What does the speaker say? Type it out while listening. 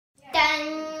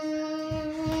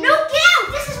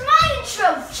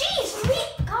intro. Jeez,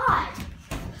 sweet God.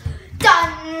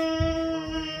 Done.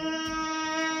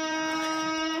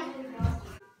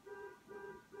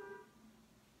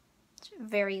 It's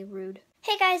very rude.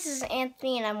 Hey guys, this is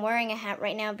Anthony, and I'm wearing a hat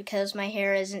right now because my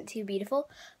hair isn't too beautiful.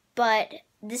 But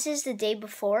this is the day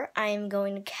before I'm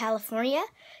going to California.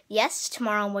 Yes,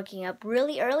 tomorrow I'm waking up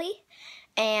really early,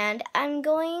 and I'm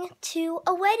going to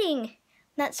a wedding.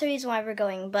 That's the reason why we're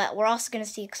going, but we're also going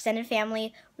to see extended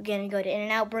family. We're going to go to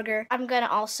In-N-Out Burger. I'm going to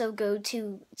also go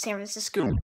to San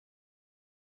Francisco.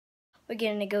 We're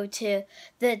going to go to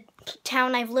the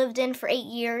town I've lived in for 8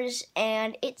 years,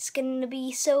 and it's going to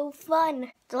be so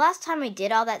fun. The last time I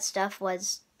did all that stuff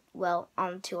was, well,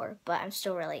 on tour, but I'm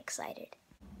still really excited.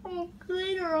 Oh,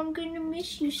 Glitter, I'm going to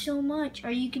miss you so much.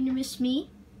 Are you going to miss me?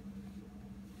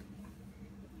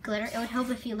 Glitter, it would help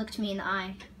if you looked me in the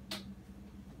eye.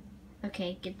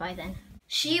 Okay, goodbye then.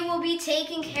 She will be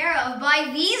taken care of by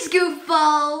these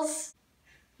goofballs.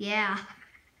 Yeah.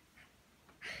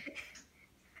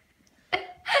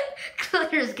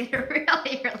 Glitter's gonna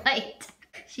really relate.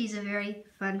 She's a very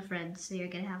fun friend, so you're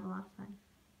gonna have a lot of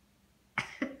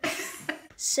fun.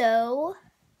 So,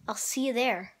 I'll see you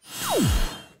there.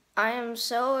 I am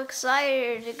so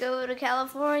excited to go to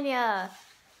California.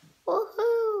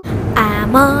 Woohoo!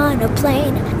 I'm on a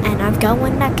plane and I'm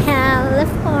going to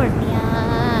California.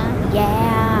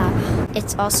 Yeah.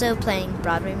 It's also playing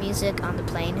Broadway music on the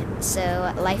plane,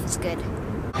 so life is good.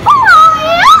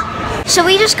 So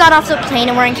we just got off the plane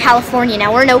and we're in California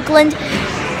now. We're in Oakland.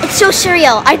 It's so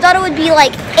surreal. I thought it would be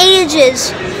like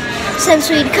ages since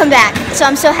we'd come back. So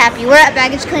I'm so happy. We're at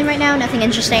baggage claim right now. Nothing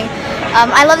interesting.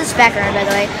 I love this background, by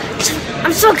the way.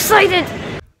 I'm so excited.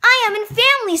 I am in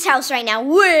family's house right now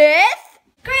with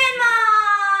Grandma!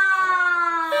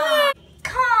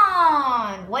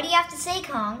 Kong! What do you have to say,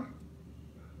 Kong?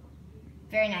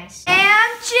 Very nice.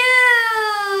 And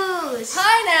Juice!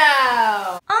 Hi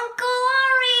now! Uncle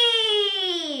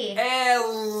Laurie!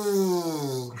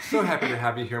 Hello! So happy to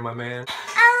have you here, my man.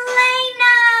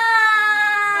 Elena!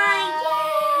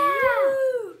 Yeah!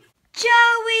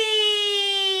 Joey!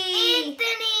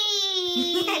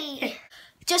 Anthony!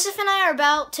 Joseph and I are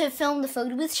about to film the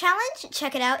Photo Booth Challenge.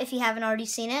 Check it out if you haven't already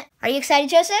seen it. Are you excited,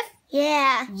 Joseph?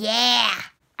 Yeah. Yeah.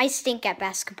 I stink at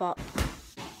basketball.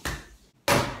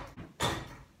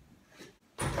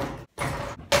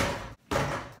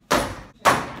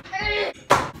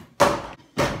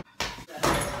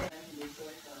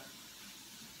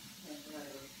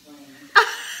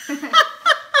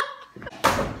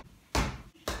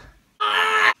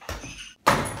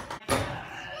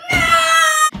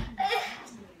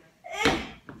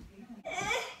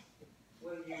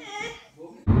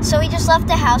 So we just left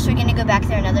the house. We're gonna go back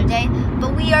there another day.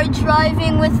 But we are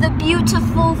driving with the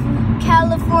beautiful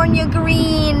California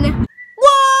green.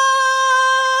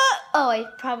 What? Oh, I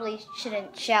probably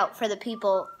shouldn't shout for the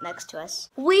people next to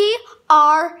us. We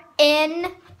are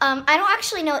in, I don't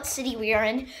actually know what city we are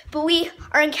in, but we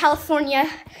are in California.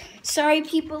 Sorry,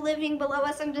 people living below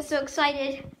us. I'm just so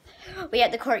excited. We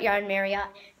at the Courtyard Marriott.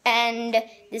 And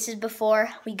this is before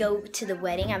we go to the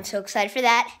wedding. I'm so excited for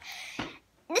that.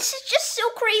 This is just so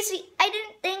crazy. I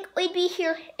didn't think we'd be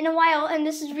here in a while, and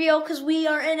this is real because we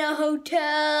are in a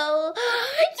hotel.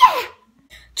 Yeah!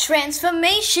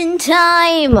 Transformation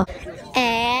time!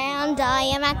 And I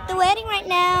am at the wedding right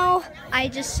now. I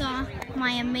just saw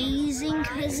my amazing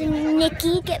cousin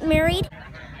Nikki get married.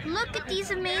 Look at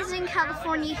these amazing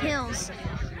California hills.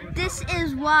 This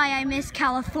is why I miss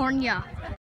California.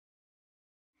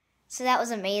 So that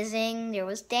was amazing. There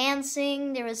was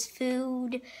dancing, there was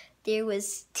food, there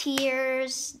was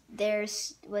tears, there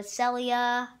was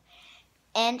Celia,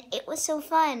 and it was so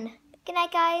fun. Good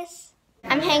night, guys.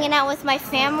 I'm hanging out with my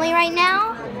family right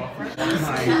now.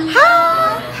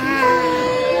 Hi!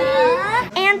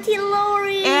 Auntie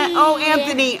Lori. Oh,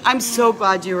 Anthony, I'm so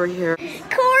glad you were here.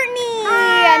 Courtney,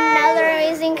 another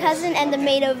amazing cousin and the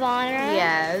maid of honor.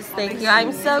 Yes, thank you.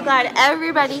 I'm so glad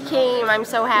everybody came. I'm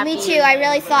so happy. Me too. I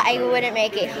really thought I wouldn't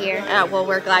make it here. Well,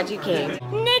 we're glad you came.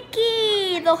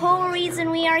 Nikki, the whole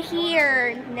reason we are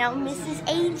here. Now Mrs.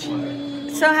 A.G.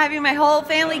 So happy my whole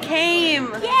family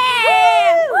came.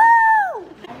 Yeah! Woo!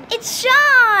 It's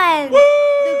Sean! Woo!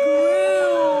 The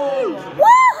groom!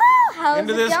 Woohoo! How's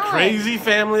Into it this going? crazy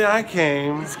family I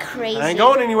came. It's crazy. I ain't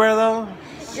going anywhere though.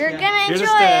 You're gonna Here to enjoy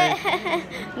stay. it.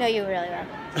 No, you really will.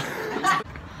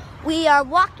 We are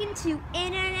walking to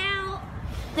In-N-Out,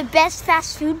 the best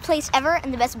fast food place ever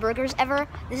and the best burgers ever.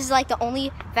 This is like the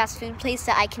only fast food place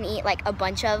that I can eat like a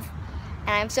bunch of.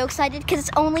 And I'm so excited because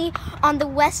it's only on the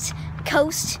West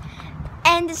Coast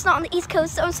and it's not on the East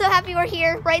Coast. So I'm so happy we're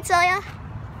here. Right, Celia?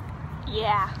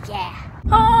 Yeah. Yeah.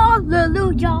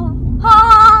 Hallelujah.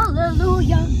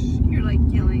 Hallelujah. You're like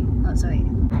yelling. Oh, sorry.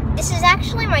 This is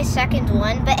actually my second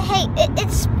one, but hey,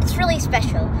 it's really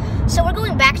special. So we're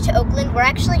going back to Oakland. We're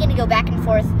actually going to go back and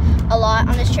forth a lot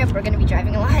on this trip. We're going to be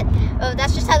driving a lot.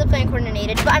 That's just how the plan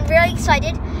coordinated. But I'm very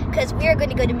excited because we are going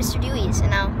to go to Mr. Dewey's,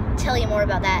 and I'll tell you more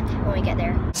about that when we get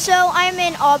there. So I'm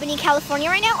in Albany, California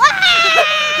right now.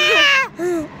 Ah!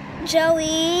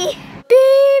 Joey.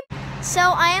 Beep. So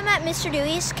I am at Mr.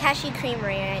 Dewey's Cashew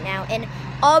Creamery right now in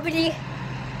Albany,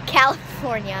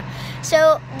 California.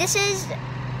 So this is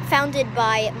founded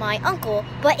by my uncle,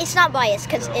 but it's not biased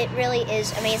because it really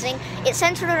is amazing. It's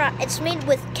centered around, it's made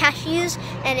with cashews,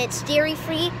 and it's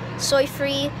dairy-free,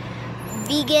 soy-free,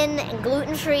 vegan, and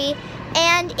gluten-free,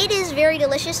 and it is very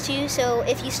delicious too. So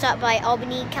if you stop by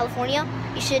Albany, California,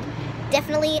 you should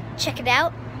definitely check it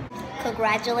out.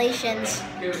 Congratulations.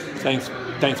 Thanks,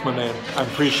 my man. I'm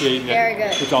appreciating it. Very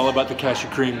good. It's all about the Cashew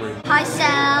Creamery. Hi,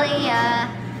 Sally.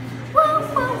 Woo,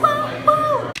 woo, woo,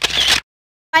 woo.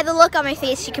 By the look on my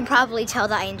face, you can probably tell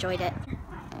that I enjoyed it.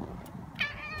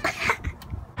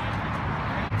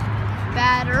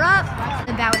 Batter up.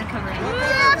 The bow and cover in.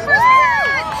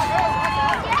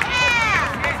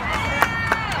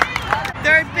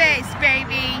 Third base,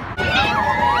 baby.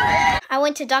 I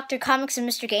went to Dr. Comics and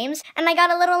Mr. Games, and I got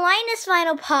a little Linus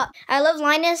vinyl pop. I love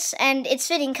Linus, and it's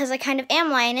fitting because I kind of am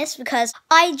Linus because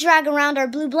I drag around our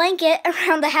blue blanket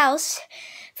around the house,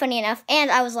 funny enough,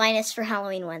 and I was Linus for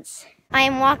Halloween once. I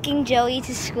am walking Joey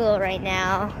to school right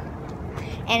now,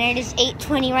 and it is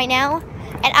 8:20 right now,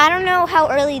 and I don't know how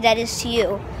early that is to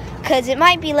you, because it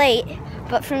might be late,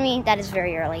 but for me, that is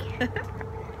very early.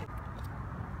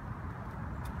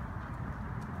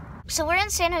 So we're in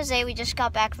San Jose. We just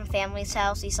got back from family's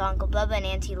house. We saw Uncle Bubba and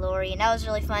Auntie Lori, and that was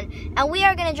really fun. And we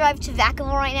are gonna drive to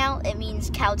Vacaville right now. It means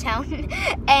Cowtown.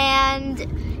 And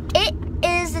it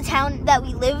is the town that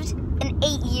we lived in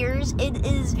 8 years. It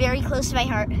is very close to my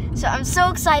heart. So I'm so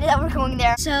excited that we're going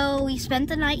there. So we spent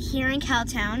the night here in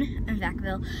Cowtown, in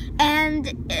Vacaville.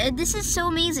 And this is so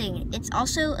amazing. It's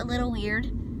also a little weird,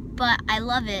 but I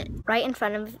love it. Right in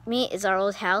front of me is our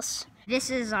old house. This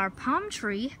is our palm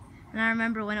tree. And I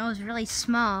remember when it was really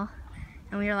small,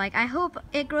 and we were like, I hope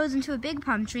it grows into a big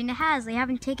palm tree, and it has. They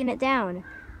haven't taken it down.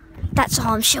 That's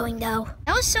all I'm showing, though.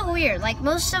 That was so weird. Like,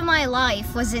 most of my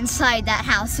life was inside that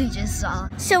house we just saw.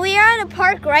 So we are at a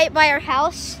park right by our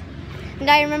house, and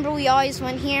I remember we always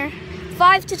went here.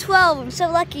 5 to 12, I'm so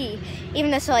lucky. Even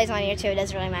though Sully's on here, too, it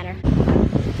doesn't really matter.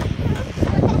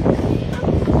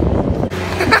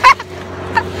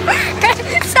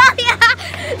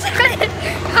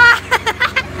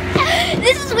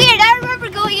 This is weird. I remember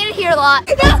going in here a lot.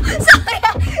 No, sorry.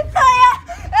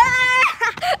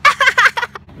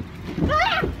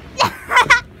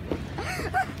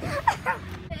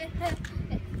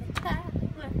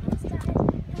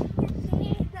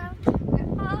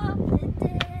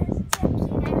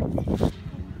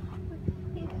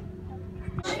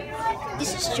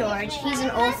 This is George. He's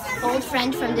an old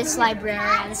friend from this library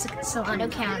in Solano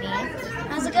County.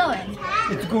 How's it going?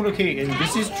 It's going okay, and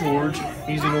this is George.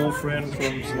 He's an old friend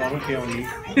from Solano County.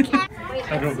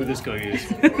 I don't know who this guy is.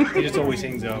 He just always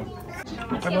hangs out.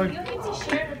 Hi, bud.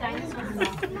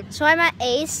 So I'm at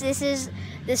ACE. This is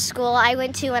the school I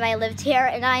went to when I lived here,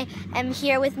 and I am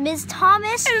here with Ms.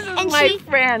 Thomas. This is and my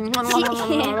friend.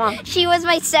 She was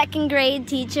my second grade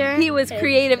teacher. He was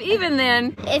creative even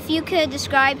then. If you could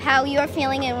describe how you're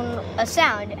feeling in a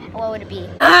sound, what would it be?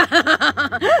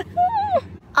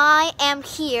 I am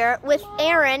here with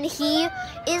Aaron.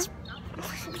 He's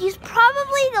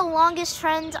probably the longest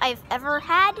friend I've ever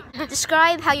had.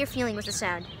 Describe how you're feeling with the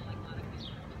sound.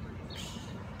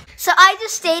 So I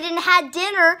just stayed and had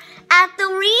dinner at the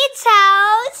Reed's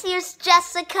house. Here's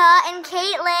Jessica and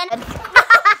Caitlin.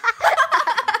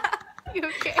 You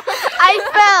okay? I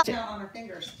fell. On her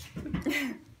fingers.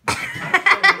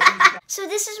 So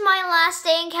this is my last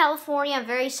day in California. I'm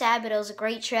very sad, but it was a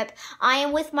great trip. I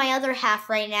am with my other half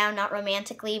right now, not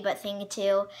romantically, but thinking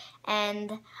too.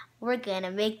 And we're gonna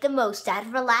make the most out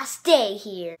of our last day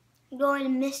here. I'm going to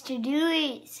Mr.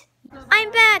 Dewey's.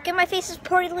 I'm back, and my face is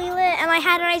poorly lit, and I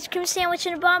had an ice cream sandwich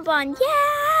and a bonbon.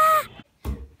 Yeah!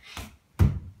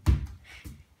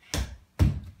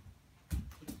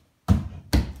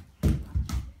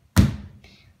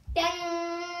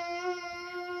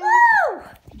 Woo!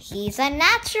 He's a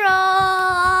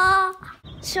natural!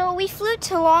 So we flew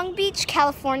to Long Beach,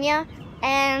 California,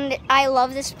 and I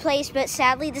love this place, but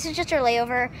sadly, this is just our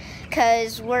layover,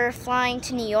 because we're flying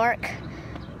to New York.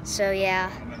 So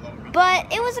yeah.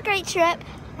 But it was a great trip.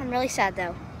 I'm really sad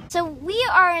though. So we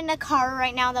are in a car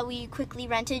right now that we quickly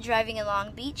rented driving in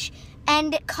Long Beach.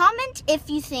 And comment if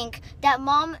you think that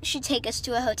Mom should take us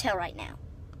to a hotel right now.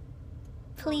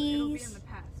 Please. It'll be in the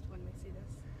past when we see this.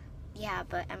 Yeah,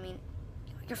 but I mean,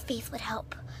 your faith would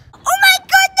help. Oh my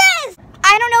goodness!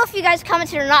 I don't know if you guys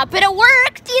commented or not, but it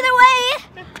worked either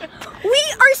way. We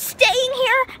are staying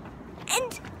here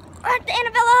and at the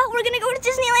Annabella, we're gonna go to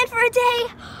Disneyland for a day.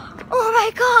 Oh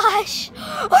my gosh.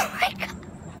 Oh my god.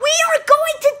 We are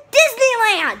going to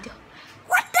Disneyland!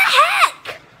 What the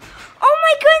heck? Oh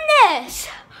my goodness.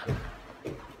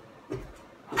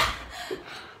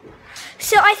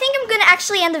 So I think I'm gonna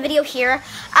actually end the video here.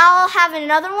 I'll have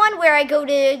another one where I go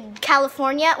to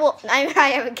California. Well, I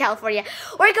am in California.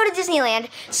 Or I go to Disneyland.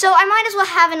 So I might as well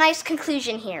have a nice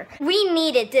conclusion here. We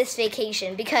needed this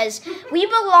vacation because we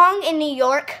belong in New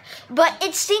York, but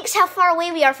it stinks how far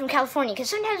away we are from California. Because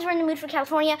sometimes we're in the mood for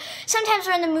California, sometimes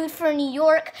we're in the mood for New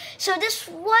York. So this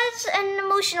was an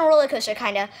emotional roller coaster,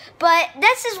 kind of. But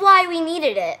this is why we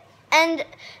needed it. And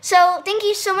so, thank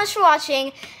you so much for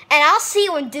watching, and I'll see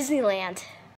you in Disneyland.